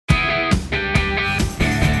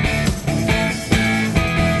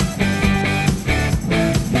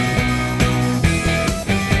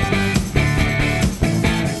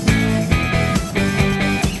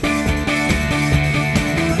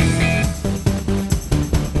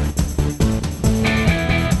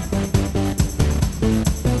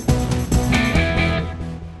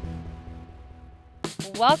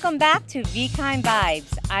Welcome back to V-Kind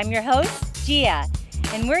Vibes. I'm your host, Gia,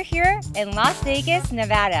 and we're here in Las Vegas,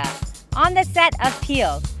 Nevada, on the set of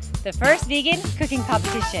Peeled, the first vegan cooking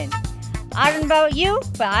competition. I don't know about you,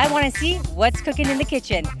 but I want to see what's cooking in the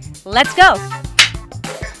kitchen. Let's go.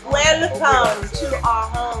 Welcome to our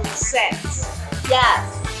home set.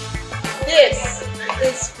 Yes, this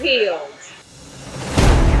is Peeled.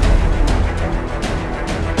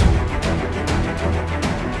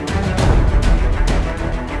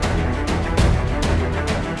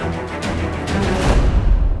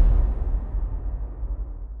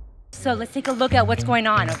 So let's take a look at what's going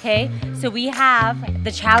on, okay? So we have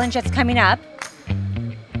the challenge that's coming up.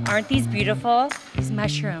 Aren't these beautiful? These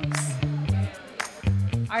mushrooms.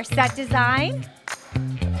 Our set design.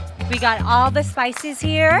 We got all the spices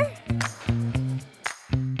here.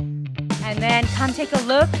 And then come take a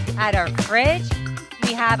look at our fridge.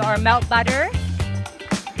 We have our melt butter,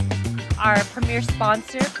 our premier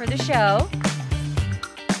sponsor for the show.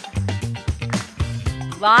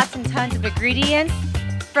 Lots and tons of ingredients.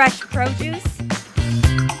 Fresh produce.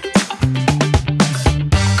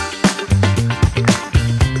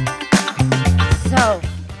 So,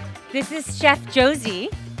 this is Chef Josie.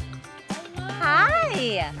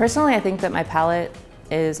 Hi. Personally, I think that my palate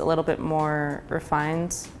is a little bit more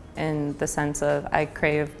refined in the sense of I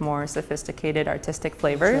crave more sophisticated artistic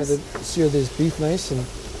flavors. Try to sear this beef nice, and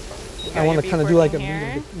I want to kind of do like a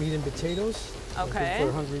meat and potatoes. Okay.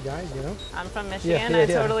 For hungry guys, you know. I'm from Michigan. I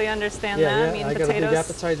totally understand that. Meat and potatoes. Got a big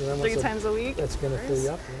appetite, and 3 times a week. That's gonna fill you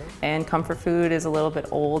up. You know? And comfort food is a little bit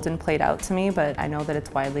old and played out to me, but I know that it's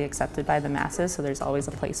widely accepted by the masses, so there's always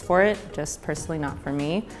a place for it. Just personally, not for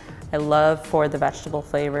me. I love for the vegetable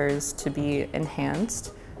flavors to be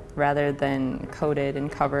enhanced rather than coated and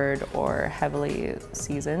covered or heavily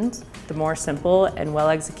seasoned. The more simple and well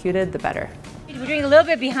executed, the better. We're doing a little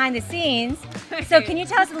bit behind the scenes. So can you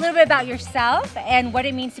tell us a little bit about yourself and what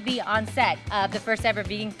it means to be on set of the first ever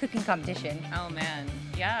vegan cooking competition? Oh man,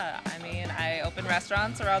 yeah. I mean, I open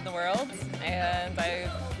restaurants around the world, and I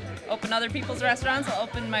open other people's restaurants. I'll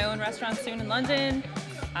open my own restaurant soon in London.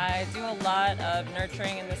 I do a lot of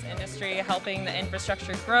nurturing in this industry, helping the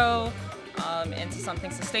infrastructure grow into something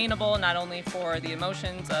sustainable, not only for the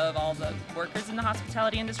emotions of all the workers in the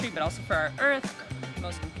hospitality industry, but also for our earth,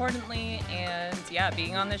 most importantly. And yeah,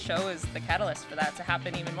 being on this show is the catalyst for that to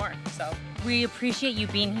happen even more. So we appreciate you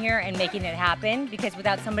being here and making it happen, because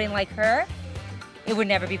without somebody like her, it would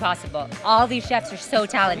never be possible. All these chefs are so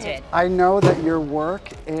talented. I know that your work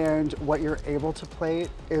and what you're able to plate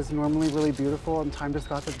is normally really beautiful, and time just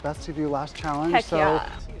got the best of you last challenge. Heck so yeah.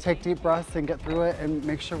 Take deep breaths and get through it, and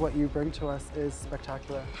make sure what you bring to us is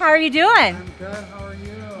spectacular. How are you doing? I'm good, how are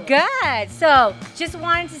you? Good. So just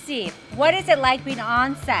wanted to see, what is it like being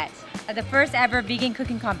on set of the first ever vegan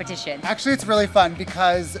cooking competition? Actually, it's really fun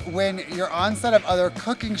because when you're on set of other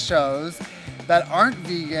cooking shows that aren't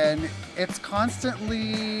vegan, it's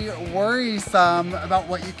constantly worrisome about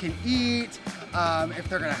what you can eat, if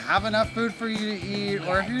they're gonna have enough food for you to eat,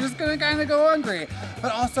 or if you're just gonna kind of go hungry.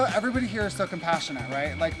 But also, everybody here is so compassionate,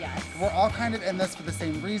 right? Like, we're all kind of in this for the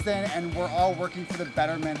same reason, and we're all working for the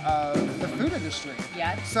betterment of the food industry.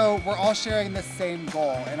 Yes. So we're all sharing the same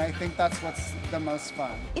goal, and I think that's what's the most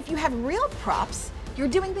fun. If you have real props, you're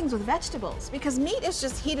doing things with vegetables, because meat is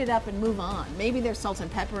just heat it up and move on. Maybe there's salt and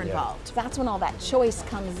pepper involved. That's when all that choice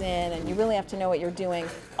comes in, and you really have to know what you're doing.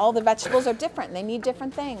 All the vegetables are different. They need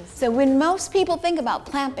different things. So when most people think about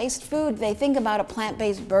plant-based food, they think about a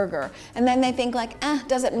plant-based burger. And then they think like,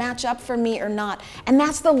 does it match up for me or not? And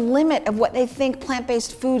that's the limit of what they think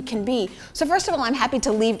plant-based food can be. So first of all, I'm happy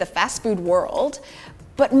to leave the fast food world.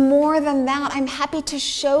 But more than that, I'm happy to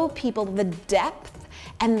show people the depth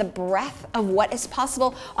and the breadth of what is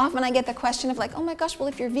possible. Often I get the question of like, oh my gosh, well,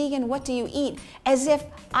 if you're vegan, what do you eat? As if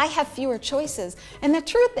I have fewer choices. And the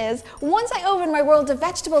truth is, once I opened my world of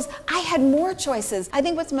vegetables, I had more choices. I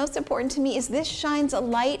think what's most important to me is this shines a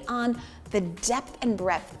light on the depth and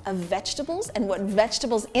breadth of vegetables and what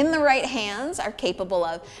vegetables in the right hands are capable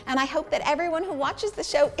of. And I hope that everyone who watches the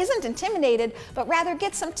show isn't intimidated, but rather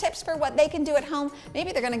gets some tips for what they can do at home.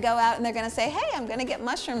 Maybe they're gonna go out and they're gonna say, hey, I'm gonna get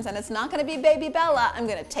mushrooms, and it's not gonna be Baby Bella. I'm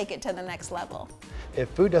gonna take it to the next level. If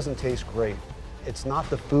food doesn't taste great, it's not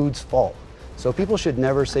the food's fault. So people should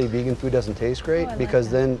never say vegan food doesn't taste great, because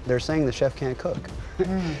then they're saying the chef can't cook.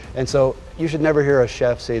 And so you should never hear a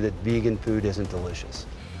chef say that vegan food isn't delicious.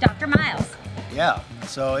 Dr. Miles. Yeah,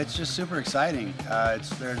 so it's just super exciting.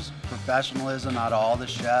 There's professionalism out of all the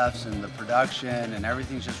chefs, and the production and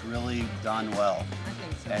everything's just really done well. I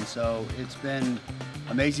think so. And so it's been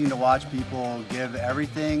amazing to watch people give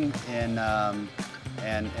everything and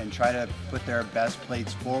try to put their best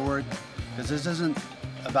plates forward, because this isn't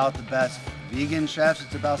about the best vegan chefs,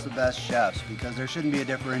 it's about the best chefs, because there shouldn't be a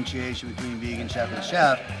differentiation between vegan chef and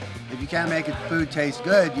chef. If you can't make the food taste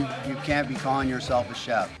good, you can't be calling yourself a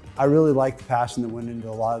chef. I really liked the passion that went into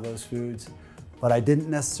a lot of those foods, but I didn't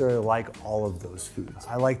necessarily like all of those foods.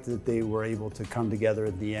 I liked that they were able to come together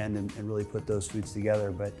at the end and really put those foods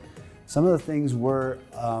together, but some of the things were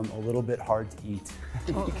a little bit hard to eat.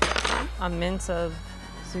 A mint of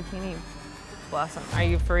zucchini blossom. Are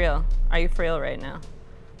you for real? Are you for real right now?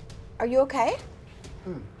 Are you okay?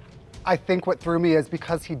 I think what threw me is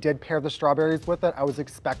because he did pair the strawberries with it, I was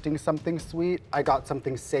expecting something sweet. I got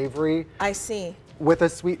something savory. I see. With a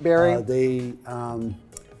sweet berry.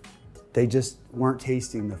 They just weren't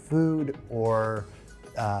tasting the food, or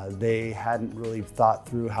they hadn't really thought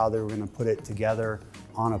through how they were going to put it together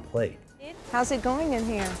on a plate. How's it going in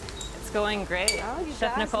here? It's going great. Oh,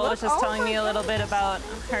 Chef Nicole was just telling me a little bit about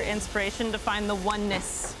her inspiration to find the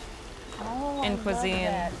oneness in cuisine.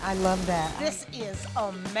 I love that. This is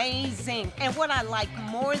amazing. And what I like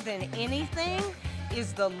more than anything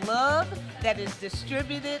is the love that is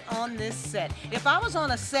distributed on this set. If I was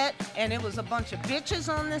on a set and it was a bunch of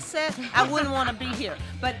bitches on this set, I wouldn't want to be here.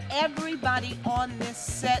 But everybody on this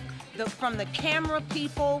set, from the camera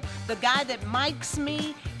people, the guy that mics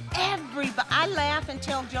me, everybody, I laugh and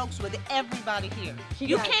tell jokes with everybody here.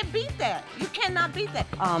 You can't beat that. You cannot beat that.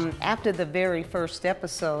 After the very first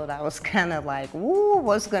episode, I was kind of like, woo,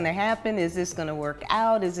 what's going to happen? Is this going to work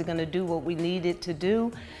out? Is it going to do what we need it to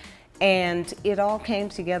do? And it all came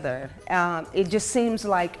together. It just seems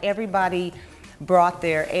like everybody brought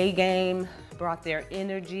their A game, brought their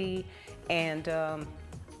energy, and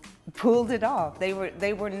pulled it off. They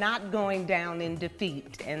were not going down in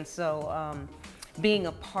defeat. And so being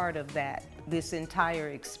a part of that, this entire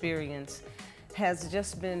experience, has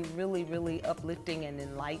just been really, really uplifting and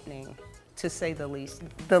enlightening, to say the least.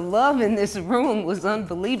 The love in this room was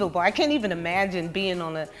unbelievable. I can't even imagine being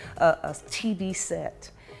on a TV set.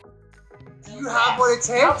 Do you have what it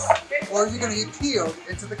takes, or are you going to get peeled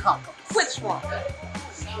into the compost? Which one?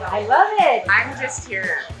 I love it. I'm just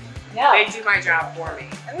here. No. They do my job for me.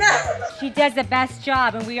 She does the best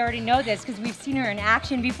job, and we already know this because we've seen her in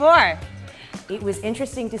action before. It was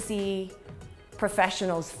interesting to see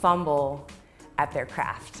professionals fumble at their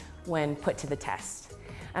craft when put to the test.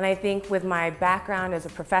 And I think with my background as a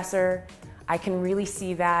professor, I can really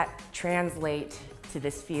see that translate to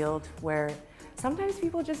this field where sometimes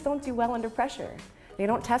people just don't do well under pressure. They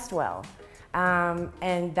don't test well.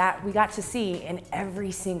 And that we got to see in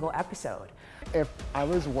every single episode. If I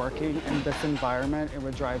was working in this environment, it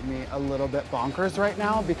would drive me a little bit bonkers right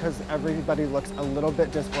now because everybody looks a little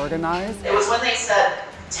bit disorganized. It was when they said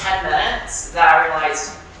 10 minutes that I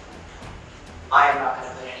realized I am not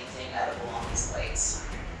going to put anything edible on these plates.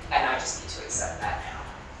 And I just need to accept that now.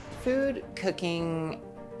 Food, cooking,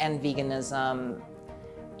 and veganism,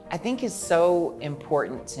 I think is so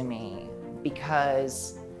important to me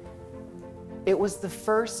because it was the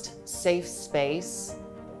first safe space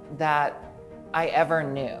that I ever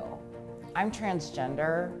knew. I'm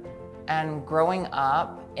transgender, and growing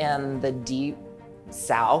up in the deep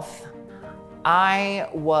South, I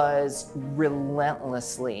was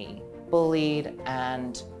relentlessly bullied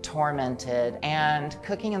and tormented, and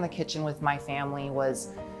cooking in the kitchen with my family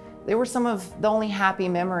they were some of the only happy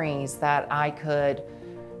memories that I could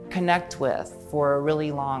connect with for a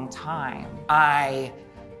really long time. I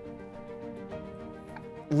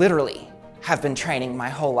literally have been training my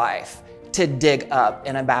whole life to dig up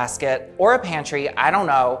in a basket or a pantry, I don't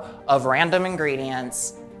know, of random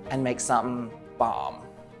ingredients and make something bomb.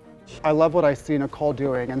 I love what I see Nicole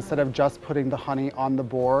doing. Instead of just putting the honey on the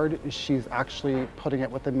board, she's actually putting it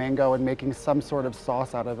with the mango and making some sort of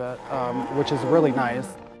sauce out of it, which is really nice.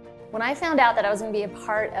 When I found out that I was going to be a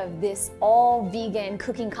part of this all-vegan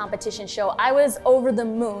cooking competition show, I was over the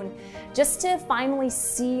moon. Just to finally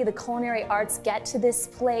see the culinary arts get to this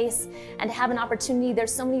place and have an opportunity.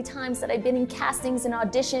 There's so many times that I've been in castings and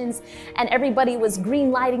auditions and everybody was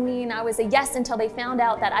green-lighting me and I was a yes until they found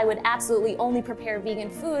out that I would absolutely only prepare vegan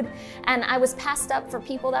food, and I was passed up for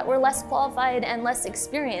people that were less qualified and less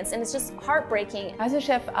experienced, and it's just heartbreaking. As a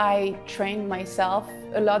chef, I trained myself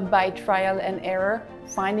a lot by trial and error,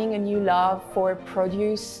 finding a new love for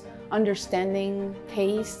produce, understanding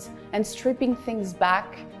taste, and stripping things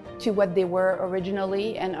back to what they were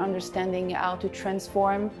originally and understanding how to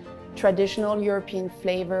transform traditional European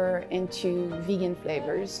flavor into vegan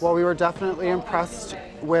flavors. Well, we were definitely impressed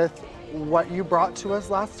with what you brought to us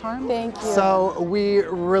last time. Thank you. So we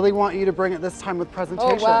really want you to bring it this time with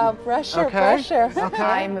presentation. Oh wow, pressure, okay? pressure. Okay.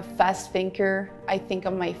 I'm a fast thinker. I think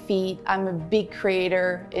on my feet. I'm a big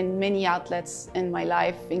creator in many outlets in my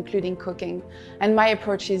life, including cooking. And my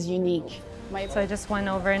approach is unique. So I just went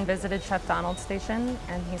over and visited Chef Donald's station,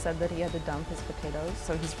 and he said that he had to dump his potatoes,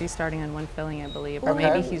 so he's restarting on one filling, I believe, or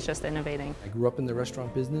maybe he's just innovating. I grew up in the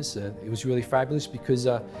restaurant business. It was really fabulous because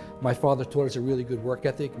my father taught us a really good work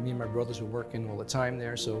ethic. Me and my brothers were working all the time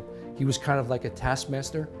there, so he was kind of like a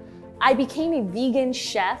taskmaster. I became a vegan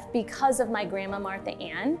chef because of my grandma, Martha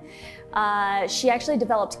Ann. She actually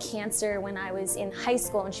developed cancer when I was in high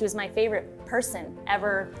school, and she was my favorite person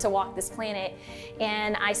ever to walk this planet.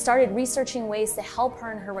 And I started researching ways to help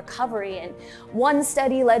her in her recovery, and one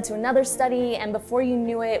study led to another study, and before you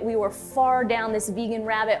knew it, we were far down this vegan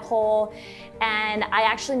rabbit hole. And I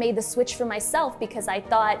actually made the switch for myself because I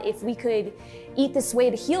thought if we could eat this way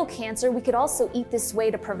to heal cancer, we could also eat this way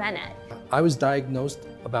to prevent it. I was diagnosed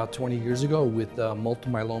about 20 years ago with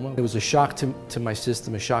multiple myeloma. It was a shock to my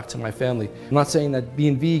system, a shock to my family. I'm not saying that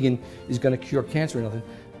being vegan is going to cure cancer or nothing,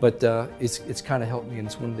 but it's kind of helped me, and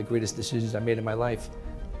it's one of the greatest decisions I made in my life.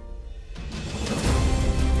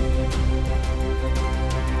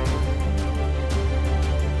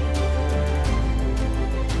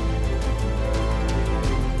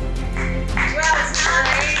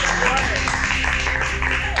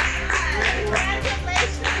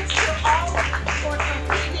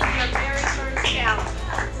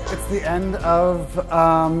 The end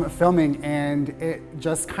of filming, and it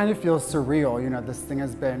just kind of feels surreal. You know, this thing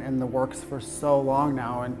has been in the works for so long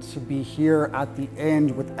now, and to be here at the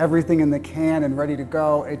end with everything in the can and ready to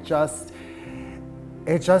go, it just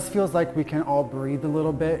feels like we can all breathe a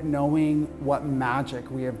little bit, knowing what magic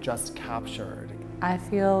we have just captured. I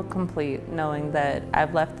feel complete knowing that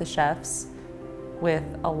I've left the chefs with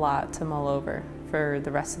a lot to mull over for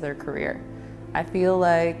the rest of their career. I feel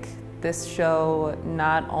like this show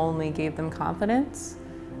not only gave them confidence,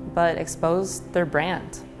 but exposed their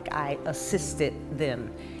brand. I assisted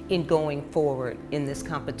them in going forward in this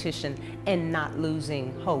competition and not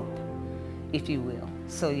losing hope, if you will.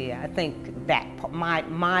 So yeah, I think that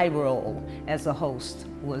my role as a host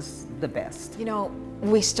was the best. You know,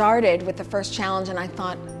 we started with the first challenge and I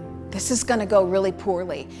thought, this is gonna go really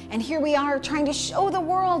poorly. And here we are trying to show the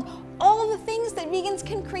world all the things that vegans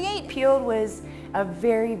can create. Peeled was a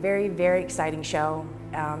very, very, very exciting show.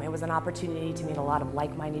 It was an opportunity to meet a lot of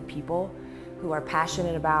like-minded people who are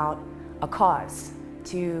passionate about a cause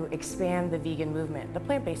to expand the vegan movement, the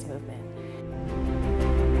plant-based movement.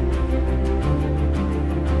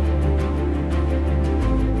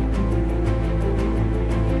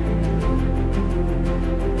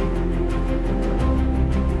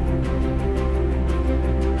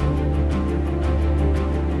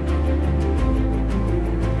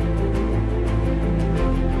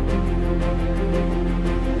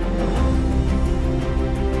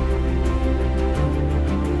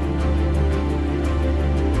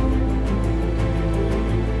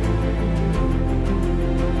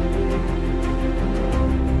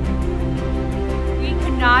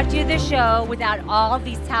 Not do the show without all of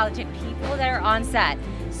these talented people that are on set.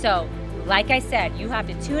 So, like I said, you have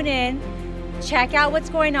to tune in, check out what's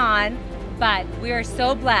going on, but we are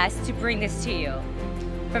so blessed to bring this to you.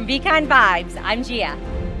 From Be Kind Vibes, I'm Gia.